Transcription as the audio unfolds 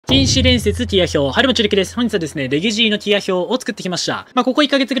禁止伝説ティア表、春もちるきです。本日はですね、レギュ G のティア表を作ってきました。ここ1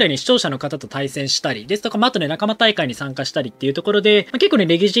ヶ月ぐらいに視聴者の方と対戦したりですとか、あとね、仲間大会に参加したりっていうところで、結構ね、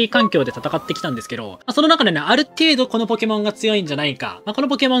レギュ G 環境で戦ってきたんですけど、その中でね、ある程度このポケモンが強いんじゃないか、この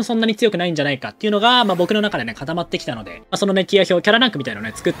ポケモンそんなに強くないんじゃないかっていうのが、僕の中でね、固まってきたので、そのね、ティア表、キャラランクみたいなの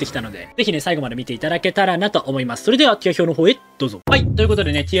をね、作ってきたので、ぜひね、最後まで見ていただけたらなと思います。それでは、ティア表の方へ、どうぞ。はい、ということ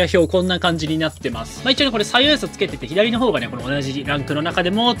でね、ティア表こんな感じになってます。一応ね、これ左右差つけてて、左の方がね、この同じランクの中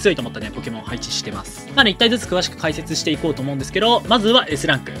でも強いと思ったね、ポケモンを配置してます。1体ずつ詳しく解説していこうと思うんですけど、まずは S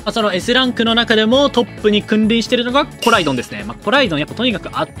ランク。その S ランクの中でもトップに君臨してるのがコライドンですね。コライドンやっぱとにかく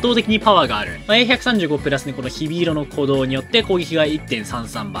圧倒的にパワーがある。A135 プラスね、このひび色の鼓動によって攻撃が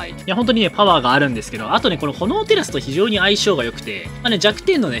 1.33 倍。いや、本当にね、パワーがあるんですけど、あとね、この炎テラスと非常に相性が良くて、弱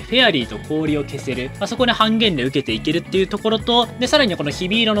点のね、フェアリーと氷を消せる。そこで半減で受けていけるっていうところと、で、さらにこのひ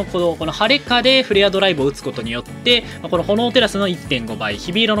び色の鼓動、この晴れかでフレアドライブを打つことによって、この炎テラスの 1.5 倍、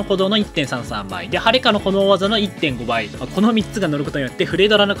ひび色の鼓動の 1.33 倍、で、晴れかの炎技の 1.5 倍、この3つが乗ることによってフレ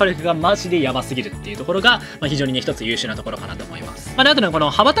ドラの火力がマジでヤバすぎるっていうところが、非常にね、一つ優秀なところかなと思います。で、あとね、この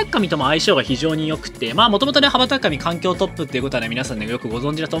羽ばたっかみとも相性が非常に良くて、もともとね、羽ばたっかみ環境トップっていうことはね、皆さんね、よくご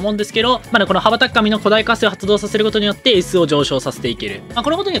存知だと思うんですけど、この羽ばたっかみの古代活性を発動させることによって S を上昇させていける。こ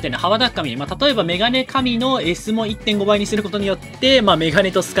のことによってね、羽ばたっかみ、例えばメガネ神の S も 1.5 倍にすることによって、メガ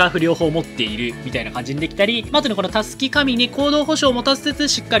ネとスカーフ両方持っているみたいな感じにできたり、あとね、このタスキ神に行動保証を持たせつつ、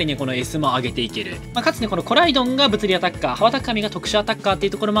しっかりね、この S も上げていける。かつね、このコライドンが物理アタッカー、羽ばたっかみが特殊アタッカーってい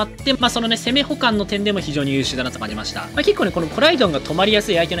うところもあって、そのね、攻め補完の点でも非常に優秀だなと感じました。結構ね、このコライドンが止まりや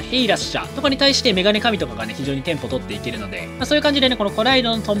すい相手のヘイラッシャーとかに対してメガネ神とかがね、非常にテンポ取っていけるので、そういう感じでね、このコライ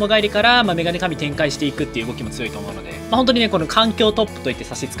ドンのトンボ返りから、メガネ神展開していくっていう動きも強いと思うので、本当にね、この環境トップといって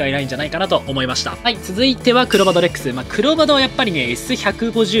差し支えないんじゃないかなと思いました。はい、続いては黒バドレックス。黒バドはやっぱりね、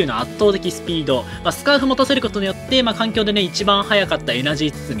S150 の圧倒的スピード、スカーフ持たせることによって、環境でね、一番速かったエナジ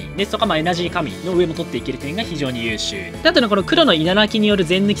ー包みですとか、エナジー神の上も取っていける点が非常に優秀。で、あとね、この黒の稲泣きによる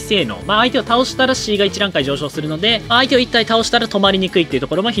全抜き性能。相手を倒したら C が1段階上昇するので、相手を1体倒したら止まりにくいっていうと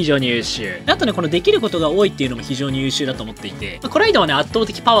ころも非常に優秀。で、あとね、このできることが多いっていうのも非常に優秀だと思っていて、コライドはね、圧倒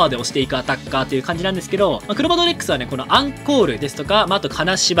的パワーで押していくアタッカーという感じなんですけど、黒バドレックスはね、このアンコールですとか、あと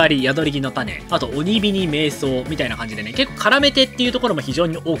金縛り、宿り木の種、あと鬼火に瞑想みたいな感じでね、結構絡めてっていうところも非常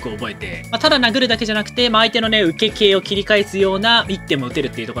に多く覚えて、ただ殴るだけじゃなくて、相手のね、受け系を切り返すような一手も打てるっ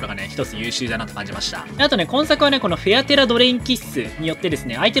ていうところがね、一つ優秀だなと感じました。で、あとね、今作はね、このフェアテラドレインキッスによってです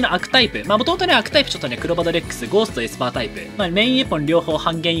ね、相手の悪タイプ、もともとね、悪タイプちょっとね、黒バドレックス、ゴースト、エスパータイプ、メインエポン両方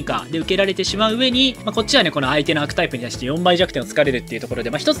半減以下で受けられてしまう上に、こっちはね、この相手の悪タイプに対して4倍弱点を突かれるっていうところ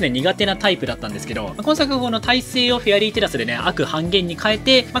で、一つね、苦手なタイプだったんですけど、今作はこの耐性をフェアリーテラスでね、悪半減に変え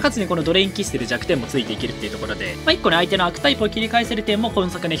て、かつね、このドレインキッスで弱点もついていけるっていうところで、1個ね、相手の悪タイプを切り返せる点も今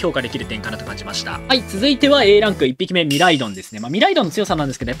作ね、評価できる点かなと感じました。はい、続いては A ランク1匹目、ミライドンですね。ミライドンの強さなん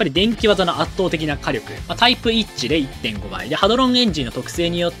ですけど、やっぱり電気技の圧倒的な火力。タイプ一致で 1.5 倍。で、ハドロンエンジンの特性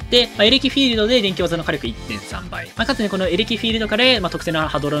によって、エレキフィールドで電気技の火力 1.3 倍。かつね、このエレキフィールドから、特性の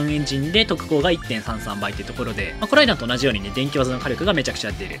ハドロンエンジンで特攻が 1.33 倍っていうところで、コライドンと同じようにね、電気技の火力がめちゃくち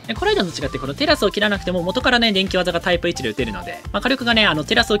ゃ出る。コライドンと違って、このテラスを切らなくても、元からね、電気技がタイプ1で打てるので、火力がね、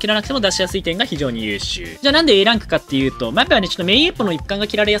テラスを切らなくても出しやすい点が非常に優秀。じゃあなんで A ランクかっていうと、やっぱりね、ちょっとメインエポの一環が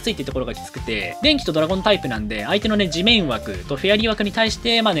切られやすいっていうところがきつくて、電気とドラゴンタイプなんで、相手のね、地面枠とフェアリー枠に対し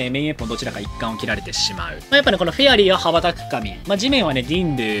て、メインエポンどちらか一環を切られてしまう。やっぱね、このフェアリーは羽ばたく神。地面はね、ディ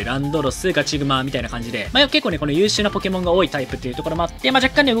ンドゥ、ランドロス、ガチグマみたいな感じで、結構ね、この優秀なポケモンが多いタイプっていうところもあって、若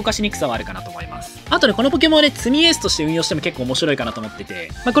干ね、動かしにくさはあるかなと思います。あとね、このポケモンはね、積みエースとして運用しても結構面白いかなと思ってて、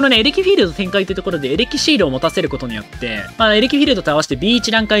このね、エレキフィールド展開というところでエレキシールを持たせることによって、エレキフィールドと合わせて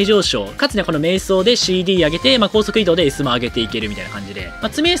B1 段階上昇、かつね、この瞑想で CD 上げて、高速移動で S も上げていけるみたいな感じで、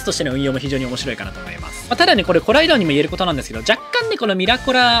積みエースとしての運用も非常に面白いかなと思います。ただね、これコライドンにも言えることなんですけど、若干ね、このミラ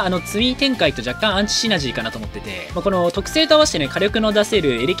コラ、積み展開と若干アンチシナジーかなと思ってて、この特性と合わせてね、火力の出せ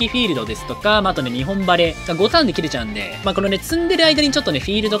るエレキフィールドですとか、あとね、日本バレが5ターンで切れちゃうんで、このね、積んでる間にちょっとね、フ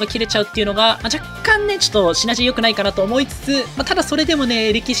ィールドが切れちゃうっていうのが、若干ね、ちょっとシナジー良くないかなと思いつつ、ただそれでもね、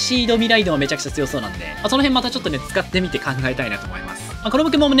エレキシードミライドンはめちゃくちゃ強そうなんで、その辺またちょっとね、使ってみて考えたいなと思います。この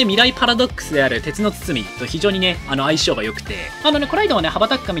ポケモンもね、未来パラドックスである鉄の包みと非常にね、相性が良くて、コライドンはね、羽ば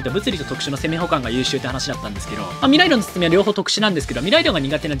たく神と物理と特殊の攻め補完が優秀って話だったんですけど、未来ドンの包みは両方特殊なんですけど、未来ドンが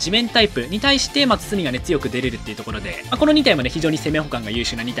苦手な地面タイプに対して、包みがね、強く出れるっていうところで、この2体もね、非常に攻め補完が優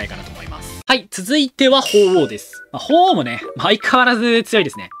秀な2体かなと思います。はい、続いては鳳凰です。鳳凰もね、相変わらず強いで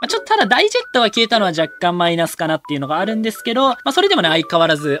すね。ちょっとただダイジェットは消えたのは若干マイナスかなっていうのがあるんですけど、それでもね、相変わ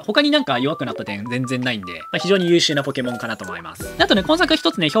らず、他になんか弱くなった点全然ないんで、非常に優秀なポケモンかなと思います。あとね、今作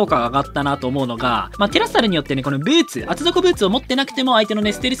一つね、評価が上がったなと思うのが、テラスタルによってね、このブーツ、厚底ブーツを持ってなくても相手の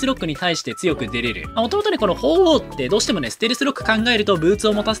ね、ステルスロックに対して強く出れる。もともとね、この鳳凰ってどうしてもね、ステルスロック考えるとブーツ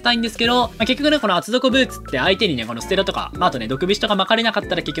を持たせたいんですけど、結局ね、この厚底ブーツって相手にね、このステラとか、あとね、毒菱とか巻かれなかっ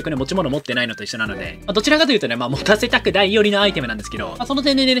たら結局ね、持ち物持ってないのと一緒なので、どちらかというとね、持たせたくないよりのアイテムなんですけど、その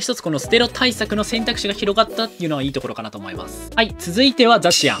点でね、一つこのステロ対策の選択肢が広がったっていうのはいいところかなと思います。はい、続いては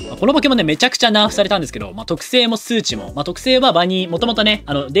ザシアン。このポケモンね、めちゃくちゃナーフされたんですけど、特性も数値も、特性は場にもともとね、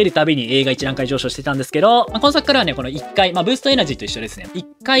出るたびに A が1段階上昇してたんですけど、今作からはね、この1回、ブーストエナジーと一緒ですね。1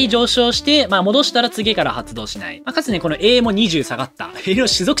回上昇して、戻したら次から発動しない。かつね、この A も20下がった。A の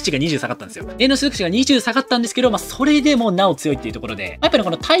種族値が20下がったんですよ。A の種族値が20下がったんですけど、それでもなお強いっていうところで、やっぱりこ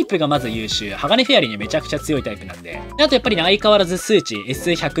のタイプがまず優秀。鋼フェアリーにめちゃくちゃ強いタイプなんで。あとやっぱりね、相変わらず数値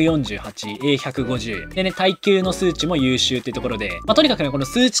S148、A150。でね、耐久の数値も優秀っていうところで、とにかくね、この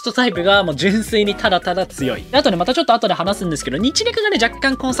数値とタイプがもう純粋にただただ強い。であとね、またちょっと後で話すんですけど、日ネクがね、若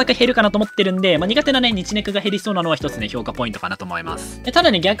干今作減るかなと思ってるんで、苦手なね、日ネクが減りそうなのは一つね、評価ポイントかなと思います。でた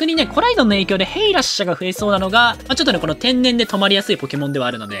だね、逆にね、コライドンの影響でヘイラッシャが増えそうなのが、ちょっとね、この天然で止まりやすいポケモンでは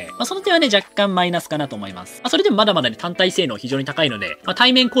あるので、その点はね、若干マイナスかなと思います。それでもまだまだね、単体性能非常に高いので、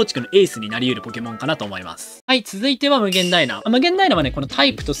対面構築のエースになり得るポケモンかなと思います。はい、続いては無限ダイナ。無限ダイナはね、このタ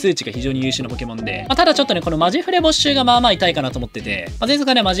イプと数値が非常に優秀なポケモンで、ただちょっとね、このマジフレ没収がまあまあ痛いかなと思ってて、前作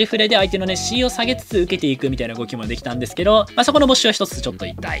はね、マジフレで相手のね、C を下げつつ受けていくみたいな動きもできたんですけど、そこの没収は一つちょっと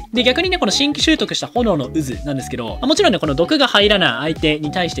痛い。で、逆にね、この新規習得した炎の渦なんですけど、もちろんね、この毒が入らない相手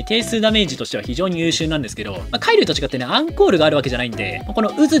に対して定数ダメージとしては非常に優秀なんですけど、海竜と違ってね、アンコールがあるわけじゃないんで、この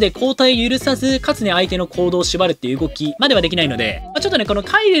渦で交代を許さず、かつね、相手の行動を縛るっていう動きまではできないので、ちょっとね、この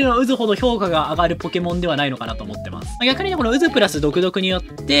海竜の渦ほど評価が上がるポケモンではないのかなと思ってます。逆にね、この渦プラス毒によっ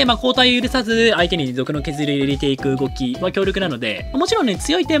て、交代を許さず、相手に毒の削り入れていく動きは強力なので、もちろんね、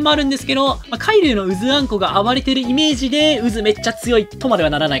強い点もあるんですけど、海竜の渦あんこが暴れてるイメージで、渦めっちゃ強いとまでは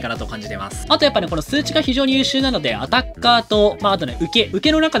ならないかなと感じてます。あとやっぱね、この数値が非常に優秀なので、アタッカーと、あとね、受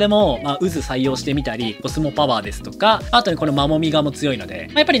けの中でも、渦採用してみたり、コスモパワーですとか、あとね、このマモミガも強いので、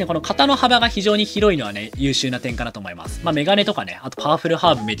やっぱりね、この型の幅が非常に広いのはね、優秀な点かなと思います。メガネとかね、あとパワフル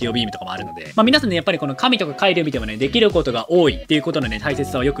ハーブメテオビームとかもあるので、皆さんね、やっぱりこの神とか海竜見てもね、できることが多いっていうことのね、大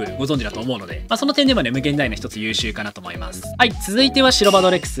切さをよくご存知だと思うので、その点でもね、無限大の一つ優秀かなと思います。はい、続いては白バド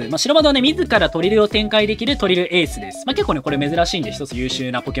レックス。白バドはね、自らトリルを展開できるトリルエースです。結構ね、これ珍しいんで一つ優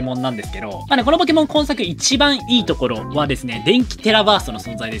秀なポケモンなんですけど、このポケモン今作一番いいところはですね、電気テラバーストの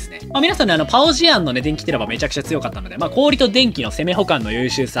存在ですね。皆さんね、パオジアンのね、電気テラバめちゃくちゃ強かったので、氷と電気の攻め補完の優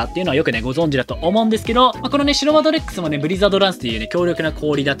秀さっていうのはよくね、ご存知だと思うんですけど、このね、白バドレックスもね、ブリザードランスっていうね、強力な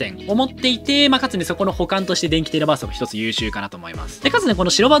氷打点を持っていて、かつね、そこの補完として電気テラバーストが一つ優秀かなと思います。で、かつね、この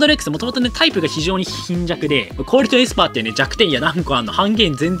白バドレックスもともとね、タイプが非常に貧弱で、氷とエスパーっていうね、弱点や何個あんの半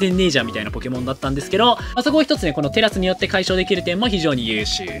減全然ねえじゃんみたいなポケモンだったんですけど、そこを一つね、このテラスによって解消できる点も非常に優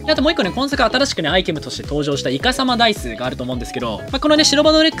秀。であともう一個ね、今作新しくね、アイテムとして登場したイカサマダイスがあると思うんですけど、このね、白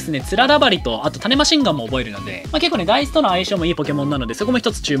バドレックスね、ツララバリと、あと種マシンガンも覚えるので、結構ね、ダイスとの相性もいいポケモンなので、そこも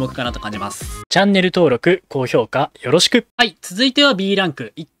一つ注目かなと感じます。チャンネル登録、高評価、よろしく。はい、続いては B ラン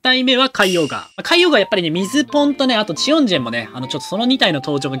ク。1体目は海洋ガー。海洋ガーやっぱりね、水ポンとね、あとチオンジェンもね、ちょっとその2体の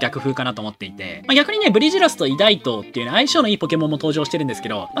登場が逆風かなと思っていて、逆にね、ブリジラスとイダイトっていうね、相性のいいポケモンも登場してるんですけ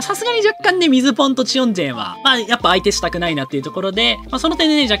ど、さすがに若干ね、水ポンとチオンジェンは、やっぱ相手したくないなっていうところで、その点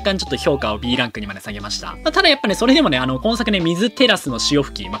でね、若干ちょっと評価を B ランクにまで下げました。ただやっぱね、それでもね、今作ね、水テラスの潮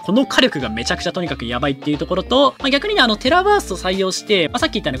吹き、この火力がめちゃくちゃとにかくやばいっていうところと、逆にね、テラバースト採用して、さっ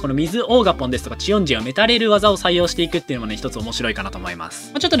き言ったね、この水オーガポンですとかチオンジェンをメタレル技を採用していくっていうのもね、一つ面白いかなと思いま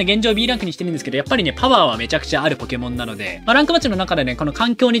す。ちょっとね、現状 B ランクにしてるんですけど、やっぱりね、パワーはめちゃくちゃあるポケモンなので、ランクマッチの中でね、この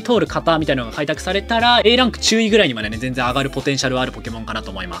環境に通る型みたいなのが開拓されたら、A ランク注意ぐらいにまでね、全然上がるポテンシャルあるポケモンかな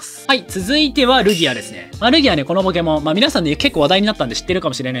と思います。はい、続いてはルギアですね。ルギアね、このポケモン、皆さんね、結構話題になったんで知ってるか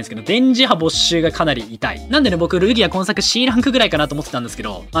もしれないんですけど、電磁波没収がかなり痛い。なんでね、僕、ルギア今作 C ランクぐらいかなと思ってたんですけ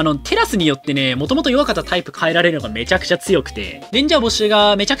ど、テラスによってね、もともと弱かったタイプ変えられるのがめちゃくちゃ強くて、電磁波没収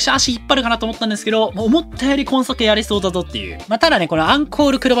がめちゃくちゃ足引っ張るかなと思ったんですけど、思ったより今作やれそうだぞっていう。ただね、このアンコ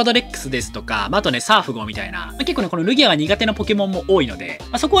ールクロバドレックスですとか、あとね、サーフ号みたいな、結構ね、このルギアが苦手なポケモンも多いので、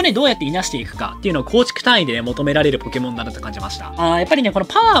そこをね、どうやっていなしていくかっていうのを構築単位でね、求められるポケモンだなと感じました。やっぱりね、この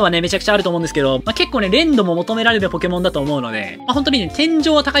パワーはね、めちゃくちゃあると思うんですけど、結構ね、連動も求められるポケモンだと思うので、本当にね、天井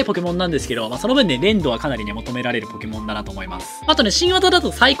は高いポケモンなんですけど、その分ね、連動はかなりね、求められるポケモンだなと思います。あとね、新型だ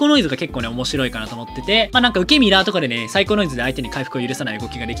とサイコノイズが結構ね、面白いかなと思ってて、なんか受けミラーとかでね、サイコノイズで相手に回復を許さない動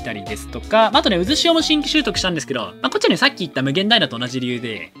きができたりですとか、あとね、渦潮も新規習得したんですけど、こっちはね、さっき言った無限大だと同じ理由で、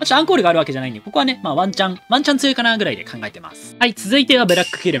で、ちょっとアンコールがあるわけじゃないんで、ここはね、ワンチャン強いかなぐらいで考えてます。はい、続いてはブラ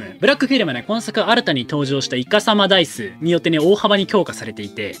ックフィルム。ブラックフィルムはね、今作新たに登場したイカサマダイスによってね、大幅に強化されてい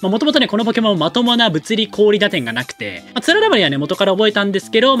て、もともとね、このポケモンまともな物理氷打点がなくて、ツララバリはね、元から覚えたんで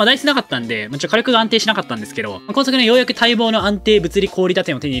すけど、ダイスなかったんで、火力が安定しなかったんですけど、今作ね、ようやく待望の安定物理氷打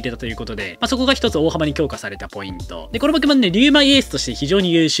点を手に入れたということで、そこが一つ大幅に強化されたポイント。で、このポケモンね、リュウマイエースとして非常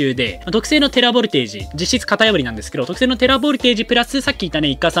に優秀で、特性のテラボルテージ、実質型破りなんですけど、特性のテラボルテージプラス、さっき言ったね、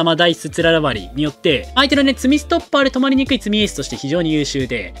イカサマダイスツララバリによって、相手のね、積みストッパーで止まりにくい積みエースとして非常に優秀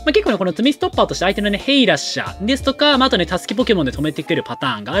で、結構ね、この積みストッパーとして相手のね、ヘイラッシャーですとか、あとね、タスキポケモンで止めてくるパタ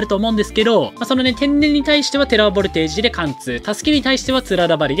ーンがあると思うんですけど、そのね、天然に対してはテラボルテージで貫通、タスキに対してはツラ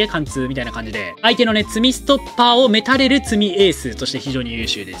ラバリで貫通みたいな感じで、相手のね、積みストッパーをメタれる積みエースとして非常に優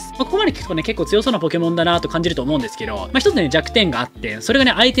秀です。ここまで聞くとね、結構強そうなポケモンだなと感じると思うんですけど、一つね、弱点があって、それが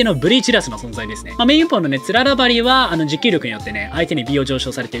ね、相手のブリーチラスの存在ですね。メインポンのね、ツララバリは、持久力によってね、相手に B を上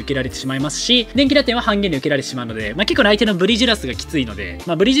昇されて受けられてしまいますし、電気打点は半減で受けられてしまうので、結構ね、相手のブリジュラスがきついので、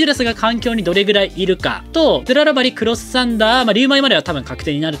ブリジュラスが環境にどれぐらいいるかと、ツララバリ、クロスサンダー、リュウマイまでは多分確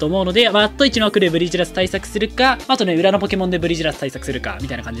定になると思うので、あと1の枠でブリジュラス対策するか、あとね、裏のポケモンでブリジュラス対策するか、み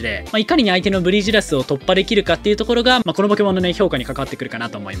たいな感じで、いかにね、相手のブリジュラスを突破できるかっていうところが、このポケモンのね、評価に関わってくるかな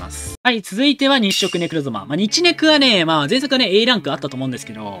と思います。はい、続いては日食ネクロゾマ。日ネクはね、前作はね、A ランクあったと思うんです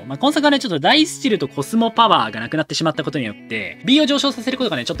けど、今作はね、ちょっとダイスチルとコスモパワーがなくなってしまったことによって、B を上昇させること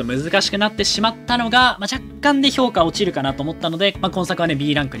がね、ちょっと難しくなってしまったのが、若干で評価落ちるかなと思ったので、今作はね、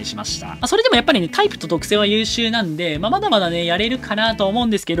B ランクにしました。それでもやっぱりね、タイプと特性は優秀なんで、まだまだね、やれるかなと思うん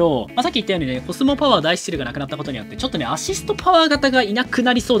ですけど、さっき言ったようにね、コスモパワーダイスチルがなくなったことによって、ちょっとね、アシストパワー型がいなく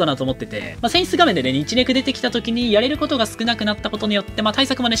なりそうだなと思ってて、選出画面でね、日ネク出てきた時にやれることが少なくなったことによって、対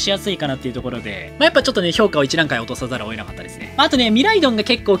策もね、しやすいかなっていうところで、やっぱちょっとね、評価を1段階落とさざるを得なかったですね。あとね、ミライドンが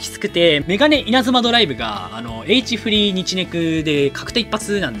結構きつくて、メガネ稲妻ドライブが、H フリー日ネクで確定一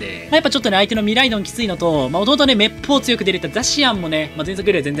発なんで、やっぱちょっとね、相手のミライドンきついのと、弟ね、滅法強く出れたザシアンもね、前作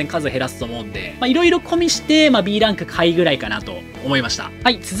よりは全然数減らすと思うんで、いろいろ込みして、B ランク下位ぐらいかなと思いました。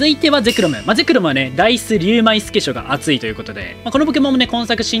はい、続いてはゼクロム。ゼクロムはね、ダイスリュウマイスケショが熱いということで、このポケモンもね、今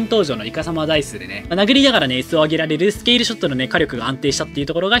作新登場のイカサマダイスでね、殴りながらね、S を上げられるスケールショットのね、火力が安定したっていう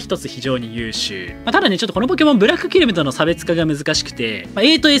ところが一つ非常に優秀。ただね、ちょっとこのポケモンブラックキルムとの差別化が難しくて、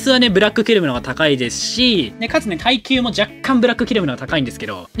A と S はね、ブラックキルムの方が高いですし、かつね、耐久も若干ブラックキルムの方が高いんですけ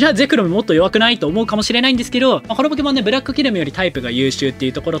ど、じゃあゼクロムもっと弱くないと思うかもしれないんですけど、このポケモンね、ブラックキルムよりタイプが優秀ってい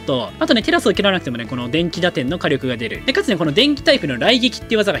うところと、あとね、テラスを切らなくてもね、この電気打点の火力が出る。かつね、この電気タイプの雷撃っ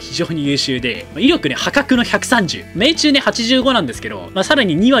ていう技が非常に優秀で、威力ね、破格の130。命中ね、85なんですけど、さら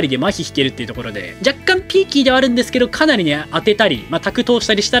に2割で麻痺引けるっていうところで、若干ピーキーではあるんですけど、かなりね、当てたり、タク通し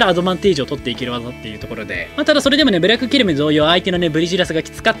たりしたらアドバンテージを取っていける技っていうところで、ただそれでもね、ブラックキルム同様、相手のね、ブリジラスがき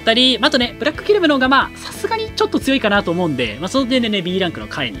つかったり、あとね、ブラックキルムの方がさすがにちょっと強いかなと思うんで、その点でね、B ランクの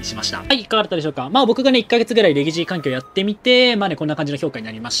下位にしました。はい、いかがだったでしょうか。僕がね、1ヶ月ぐらいレギ G 環境やってみて、こんな感じの評価に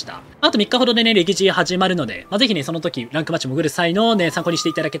なりました。あと3日ほどでね、レギ G 始まるので、ぜひね、その時、ランクマッチ潜る際のね、参考にして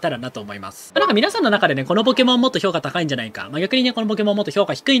いただけたらなと思います。なんか皆さんの中でね、このポケモンもっと評価高いんじゃないか、逆にね、このポケモンもっと評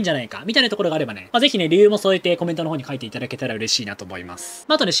価低いんじゃないか、みたいなところがあればね、ぜひね、理由も添えてコメントの方に書いていただけたら嬉しいなと思います。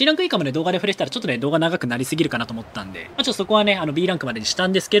あとね、C ランク以下まで動画で触れしたらちょっとね、動画長くなりすぎるかなと思ったんで、ちょっとそこはね、B ランクまでにした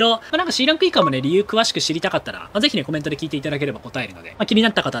んですけど、なんか C ランク以下もね、理由詳しく知りたかったら、ぜひね、コメントで聞いていただければ答えるので、気にな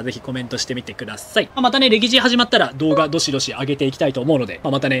った方はぜひコメントしてみてください。またね、レギ G 始まったら動画どしどし上げていきたいと思うので、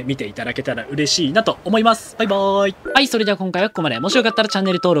またね、見ていただけたら嬉しいなと思います。バイバーイ。はい、それでは今回はここまで。もしよかったらチャン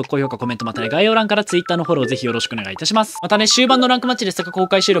ネル登録、高評価、コメント、またね、概要欄から Twitter のフォローぜひよろしくお願いいたします。またね、終盤のランクマッチですとか公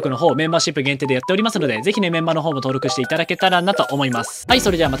開収録の方、メンバーシップ限定でやっておりますので、ぜひね、メンバーの方も登録していただけたらなと思います。はい、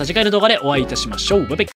それではまた次回の動画でお会いいたしましょう。バイバイ。